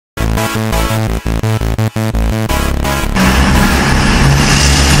Okay,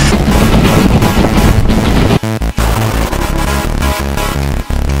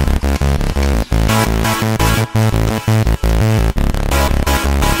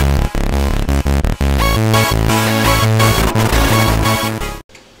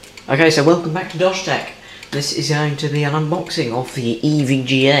 so welcome back to DoshTech. This is going to be an unboxing of the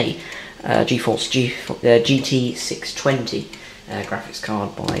EVGA GeForce GT620 graphics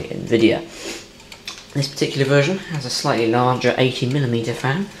card by NVIDIA. This particular version has a slightly larger 80mm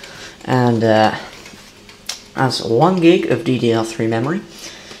fan and has 1 gig of DDR3 memory,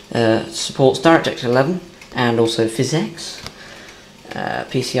 supports DirectX 11 and also PhysX,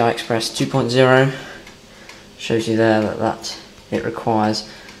 PCI Express 2.0, shows you there that it requires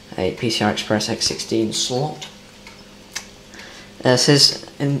a PCI Express X16 slot. Says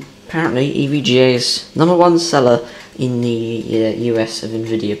apparently EVGA is #1 seller in the US of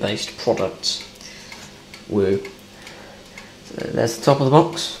NVIDIA based products. Woo. So there's the top of the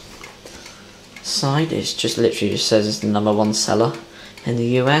box. Side, it just literally just says it's the #1 seller in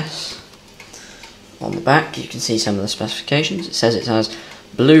the US. On the back you can see some of the specifications. It says it has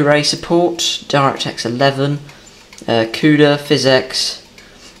Blu-ray support, DirectX 11, CUDA, PhysX,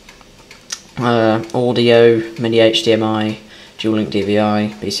 audio, mini HDMI, dual link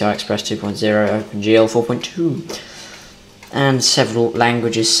DVI, PCI Express 2.0, OpenGL 4.2, and several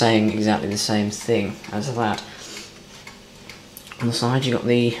languages saying exactly the same thing as that. On the side you got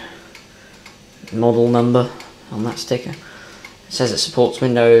the model number on that sticker. It says it supports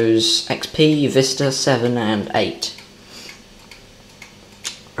Windows XP, Vista 7 and 8.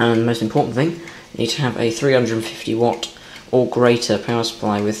 And the most important thing, you need to have a 350 watt or greater power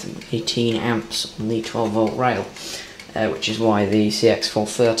supply with 18 amps on the 12 volt rail, which is why the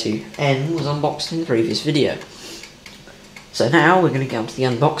CX430N was unboxed in the previous video. So now we're going to get on to the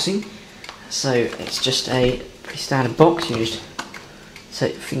unboxing. So it's just a pretty standard box. You just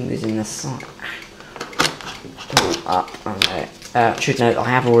set your fingers in the side. Up and there. Should note I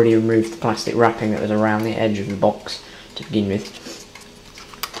have already removed the plastic wrapping that was around the edge of the box to begin with.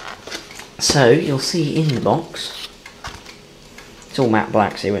 So you'll see in the box, it's all matte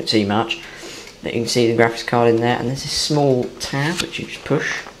black so you won't see much, but you can see the graphics card in there, and there's this small tab which you just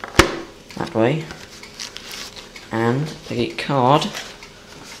push that way, and the card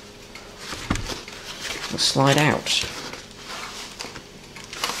will slide out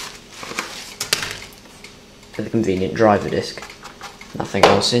with a convenient driver disc. Nothing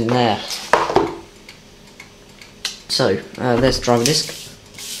else in there. So there's the driver disc.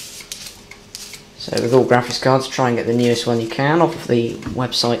 So with all graphics cards, try and get the newest one you can off of the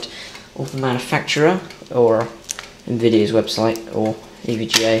website of the manufacturer, or NVIDIA's website, or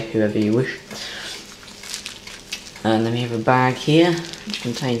EVGA, whoever you wish. And then we have a bag here which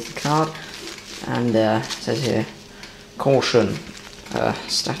contains the card, and it says here, caution,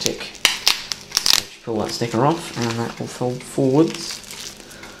 static. So you pull that sticker off and that will fold forwards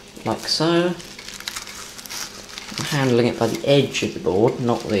like so. I'm handling it by the edge of the board,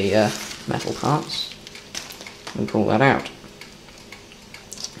 not the metal parts, and pull that out.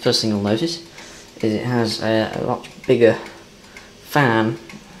 First thing you'll notice is it has a much bigger fan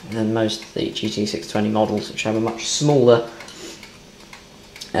than most of the GT620 models, which have a much smaller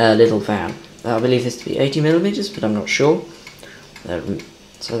little fan. I believe this to be 80mm, but I'm not sure.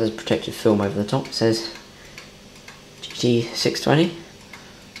 So there's protective film over the top. It says GT620,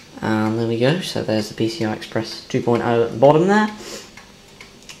 and there we go. So there's the PCI Express 2.0 at the bottom there.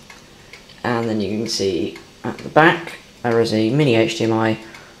 And then you can see at the back there is a mini HDMI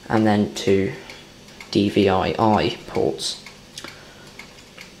and then 2 DVI ports.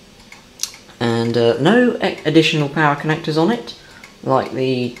 And no additional power connectors on it, like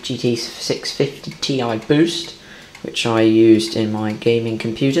the GT650 Ti Boost, which I used in my gaming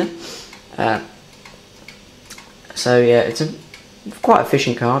computer. So yeah, it's a quite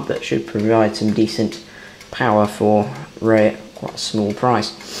efficient card that should provide some decent power for quite a small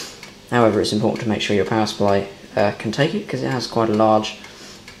price. However, it's important to make sure your power supply can take it, because it has quite a large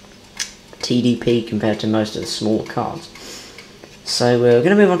TDP compared to most of the smaller cards. So we're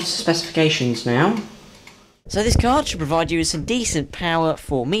going to move on to specifications now. So this card should provide you with some decent power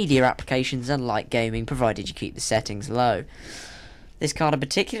for media applications and light gaming, provided you keep the settings low. This card in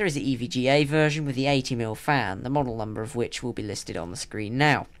particular is the EVGA version with the 80mm fan, the model number of which will be listed on the screen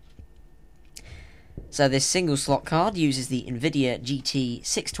now. So this single slot card uses the NVIDIA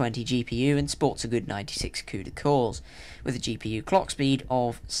GT620 GPU and sports a good 96 CUDA cores, with a GPU clock speed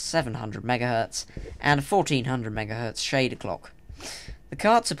of 700 MHz and a 1400 MHz shader clock. The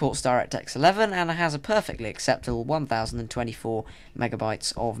card supports DirectX 11 and has a perfectly acceptable 1024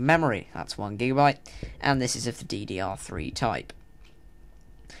 megabytes of memory, that's 1 gigabyte, and this is of the DDR3 type.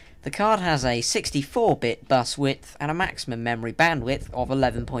 The card has a 64-bit bus width and a maximum memory bandwidth of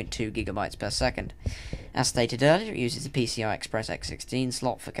 11.2 gigabytes per second. As stated earlier, it uses the PCI Express X16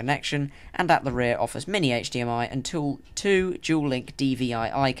 slot for connection, and at the rear offers mini HDMI and two dual-link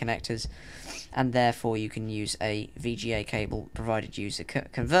DVI-I connectors, and therefore you can use a VGA cable provided use a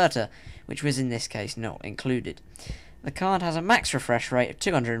converter, which was in this case not included. The card has a max refresh rate of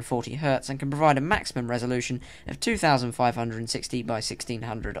 240 Hz and can provide a maximum resolution of 2560 by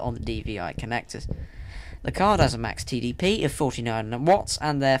 1600 on the DVI connectors. The card has a max TDP of 49 watts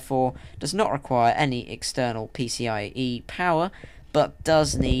and therefore does not require any external PCIe power, but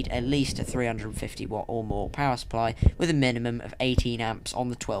does need at least a 350 watt or more power supply with a minimum of 18 amps on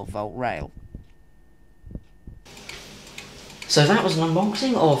the 12 volt rail. So that was an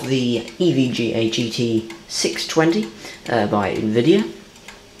unboxing of the EVGA GT620 by NVIDIA.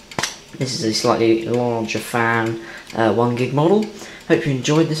 This is a slightly larger fan 1 gig model. Hope you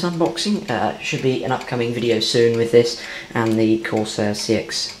enjoyed this unboxing. Should be an upcoming video soon with this and the Corsair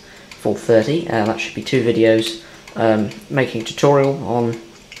CX430. That should be 2 videos making a tutorial on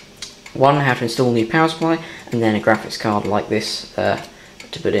one, how to install a new power supply, and then a graphics card like this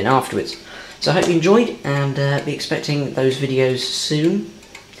to put in afterwards. So I hope you enjoyed, and be expecting those videos soon,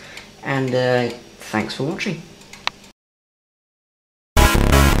 and thanks for watching.